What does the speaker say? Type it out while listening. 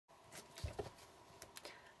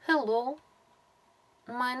Hello,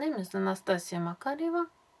 my name is Anastasia Makareva,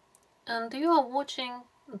 and you are watching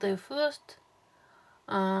the first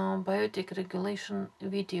biotic regulation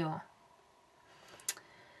video.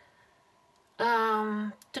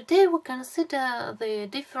 Today we consider the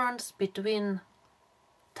difference between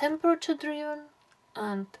temperature-driven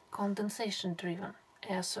and condensation-driven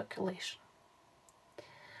air circulation.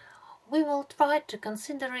 We will try to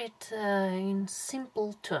consider it in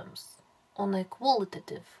simple terms, on a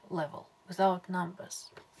qualitative level, without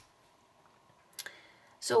numbers.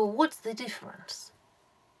 So what's the difference?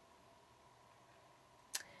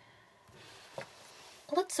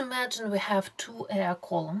 Let's imagine we have two air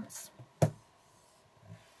columns,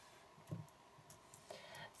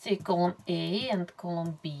 say column A and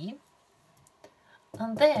column B,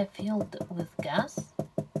 and they are filled with gas,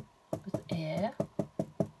 with air,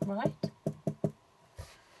 right?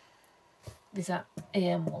 These are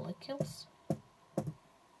air molecules,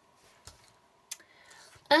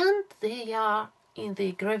 and they are in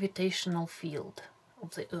the gravitational field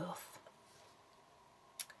of the Earth.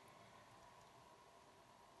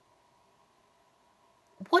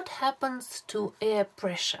 What happens to air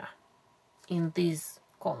pressure in these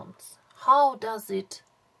columns? How does it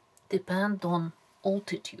depend on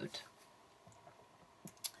altitude?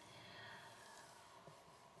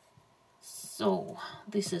 So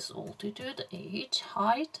this is altitude, h,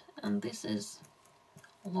 height, and this is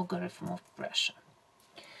logarithm of pressure.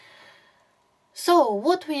 So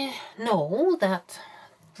what we know that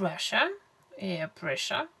pressure, air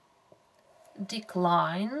pressure,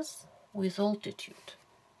 declines with altitude,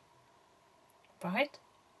 right?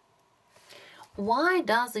 Why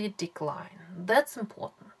does it decline? That's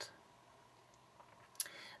important.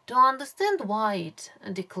 To understand why it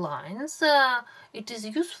declines, it is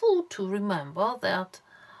useful to remember that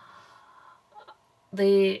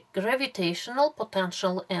the gravitational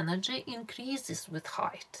potential energy increases with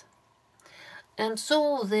height. And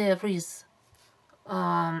so there is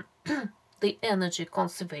the energy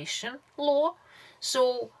conservation law.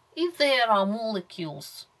 So if there are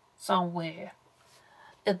molecules somewhere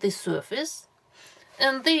at the surface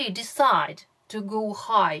and they decide to go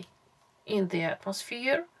high in the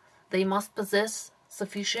atmosphere, they must possess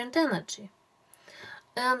sufficient energy.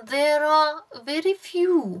 And there are very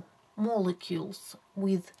few molecules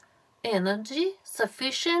with energy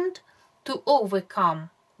sufficient to overcome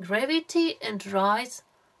gravity and rise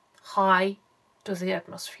high to the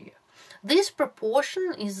atmosphere. This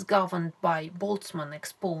proportion is governed by Boltzmann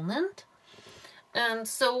exponent, and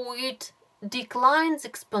so it declines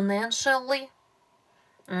exponentially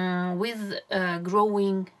with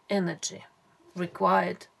growing energy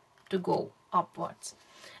required to go upwards.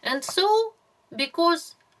 And so,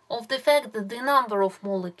 because of the fact that the number of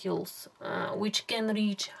molecules which can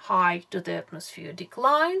reach high to the atmosphere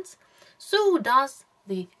declines, so does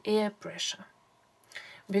the air pressure.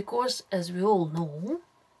 Because, as we all know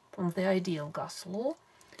from the ideal gas law,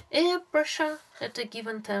 air pressure at a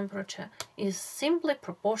given temperature is simply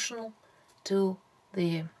proportional to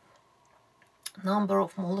the number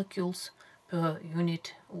of molecules per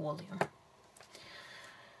unit volume.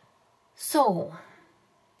 So,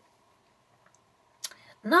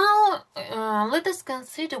 now let us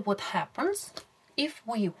consider what happens if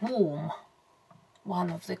we warm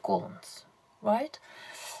one of the columns, right?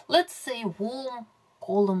 Let's say warm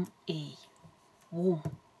column A, warm,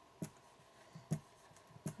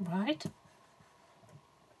 right?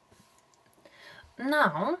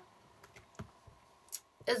 Now,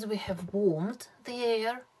 as we have warmed the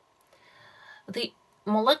air, the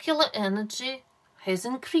molecular energy has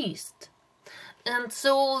increased. And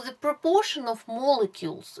so the proportion of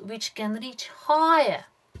molecules which can reach higher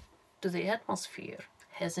to the atmosphere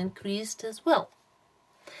has increased as well.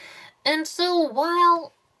 And so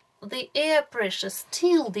while the air pressure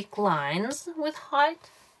still declines with height,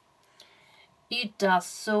 it does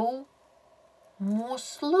so more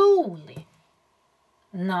slowly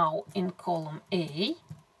now in column A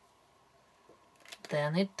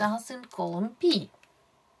than it does in column B,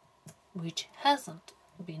 which hasn't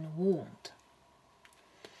been warmed.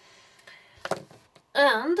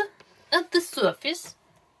 And at the surface,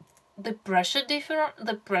 the pressure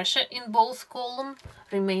in both columns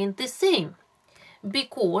remained the same,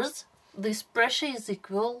 because this pressure is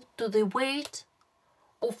equal to the weight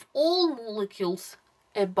of all molecules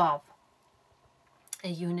above a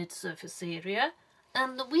unit surface area,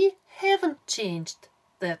 and we haven't changed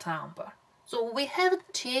that number. So we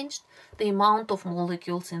haven't changed the amount of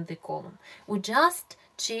molecules in the column. We just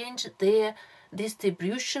changed their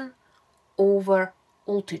distribution over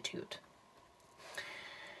altitude.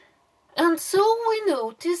 And so we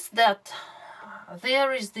notice that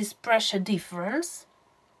there is this pressure difference,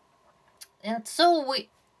 and so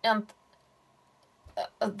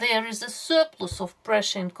there is a surplus of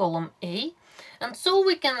pressure in column A, and so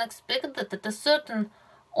we can expect that at a certain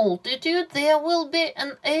altitude there will be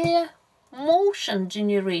an air motion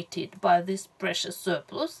generated by this pressure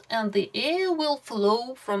surplus, and the air will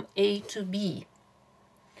flow from A to B.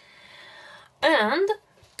 And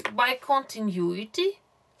by continuity,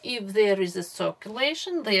 if there is a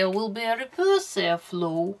circulation, there will be a reverse air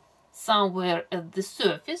flow somewhere at the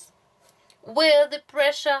surface where the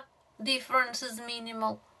pressure difference is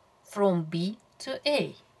minimal from B to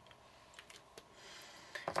A.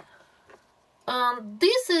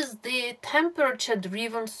 This is the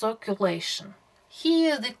temperature-driven circulation.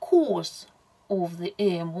 Here the cause of the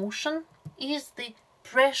air motion is the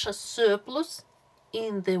pressure surplus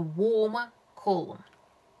in the warmer column,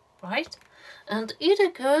 right? And it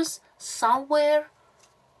occurs somewhere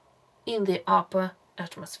in the upper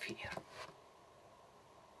atmosphere.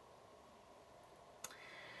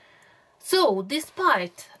 So,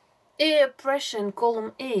 despite air pressure in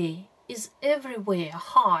column A is everywhere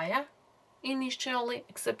higher initially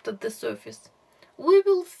except at the surface, we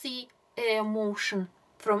will see air motion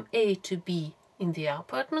from A to B in the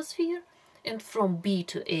upper atmosphere and from B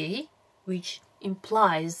to A, which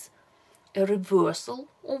implies a reversal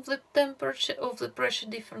of the temperature of the pressure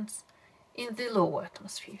difference in the lower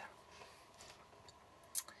atmosphere.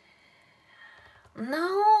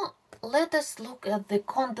 Now let us look at the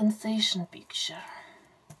condensation picture.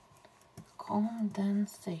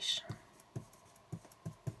 Condensation.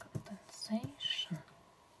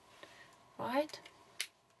 Right?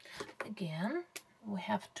 Again, we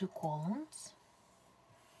have two columns.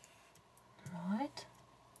 Right?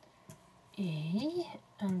 A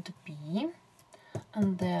and B,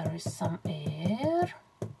 and there is some air,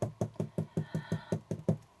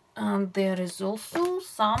 and there is also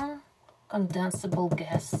some condensable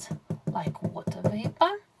gas like water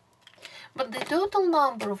vapor, but the total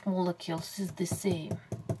number of molecules is the same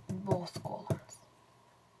in both columns.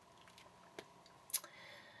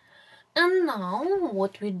 And now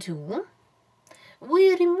what we do,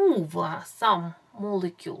 we remove some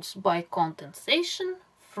molecules by condensation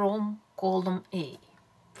from column A.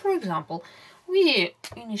 For example, we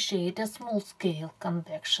initiate a small-scale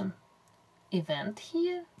convection event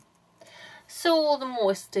here. So the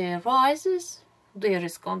moist air rises, there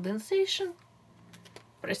is condensation,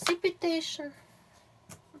 precipitation,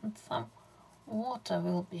 and some water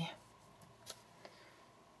will be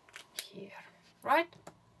here, right?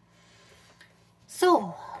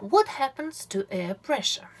 So, what happens to air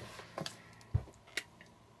pressure?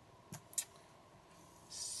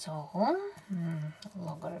 So,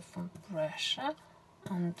 logarithm pressure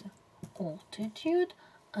and altitude,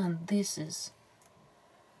 and this is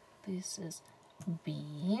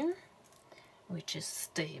B, which is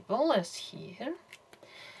stable as here.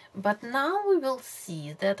 But now we will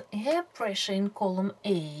see that air pressure in column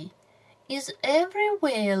A is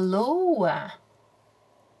everywhere lower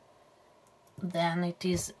than it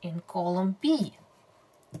is in column B.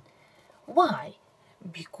 Why?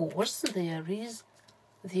 Because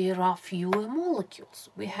there are fewer molecules.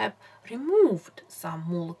 We have removed some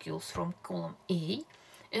molecules from column A,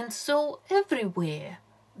 and so everywhere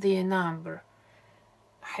their number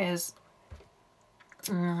has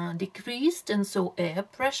decreased, and so air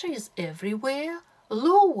pressure is everywhere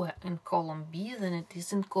lower in column B than it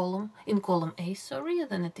is in column A,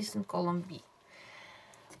 than it is in column B.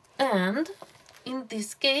 And in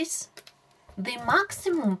this case, the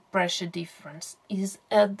maximum pressure difference is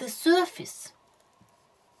at the surface,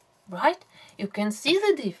 right? You can see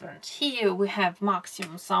the difference. Here we have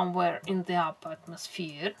maximum somewhere in the upper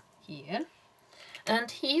atmosphere, here.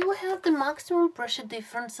 And here we have the maximum pressure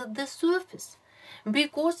difference at the surface,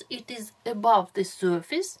 because it is above the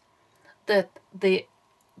surface that the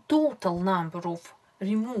total number of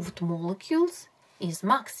removed molecules is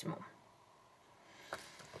maximum.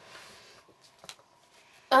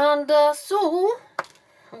 And so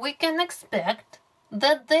we can expect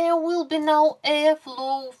that there will be now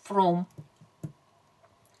airflow from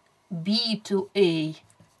B to A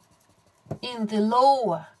in the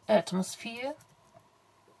lower atmosphere,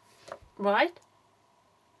 right?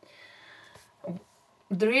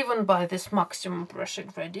 Driven by this maximum pressure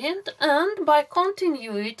gradient, and by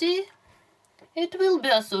continuity it will be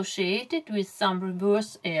associated with some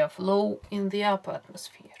reverse airflow in the upper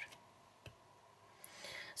atmosphere.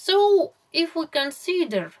 So if we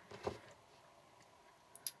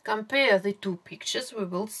compare the two pictures, we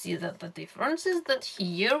will see that the difference is that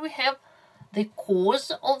here we have the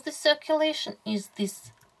cause of the circulation is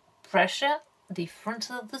this pressure difference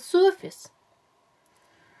at the surface.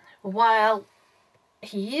 while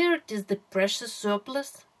here it is the pressure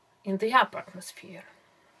surplus in the upper atmosphere.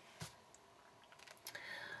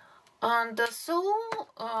 And that's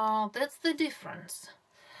the difference.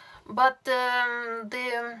 But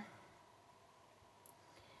the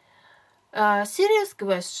serious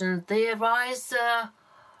questions, they arise,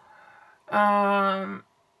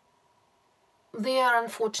 they are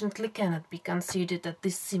unfortunately cannot be considered at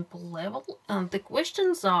this simple level. And the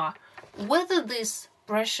questions are whether this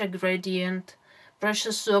pressure gradient,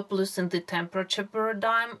 pressure surplus in the temperature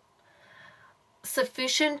paradigm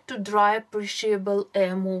sufficient to drive appreciable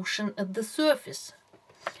air motion at the surface.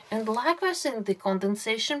 And likewise in the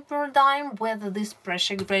condensation paradigm, whether this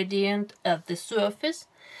pressure gradient at the surface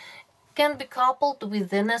can be coupled with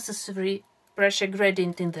the necessary pressure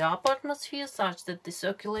gradient in the upper atmosphere such that the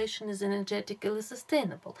circulation is energetically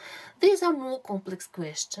sustainable. These are more complex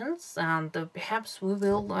questions, and perhaps we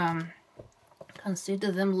will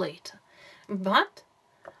consider them later. But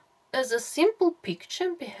as a simple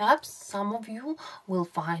picture, perhaps some of you will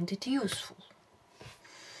find it useful.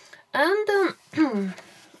 And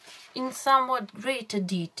in somewhat greater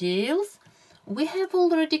details, we have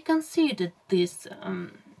already considered this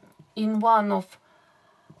in one of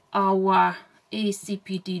our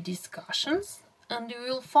ACPD discussions, and you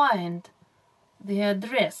will find the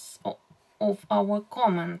address of our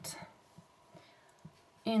comment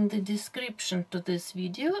in the description to this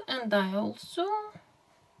video, and I also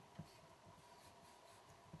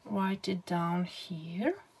write it down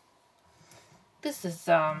here. This is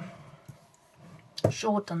a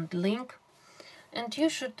shortened link, and you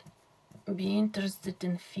should be interested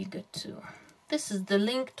in figure 2. This is the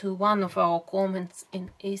link to one of our comments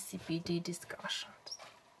in ACPD discussions.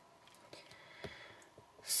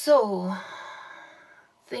 So,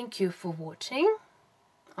 thank you for watching.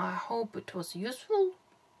 I hope it was useful,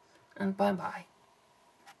 and bye-bye.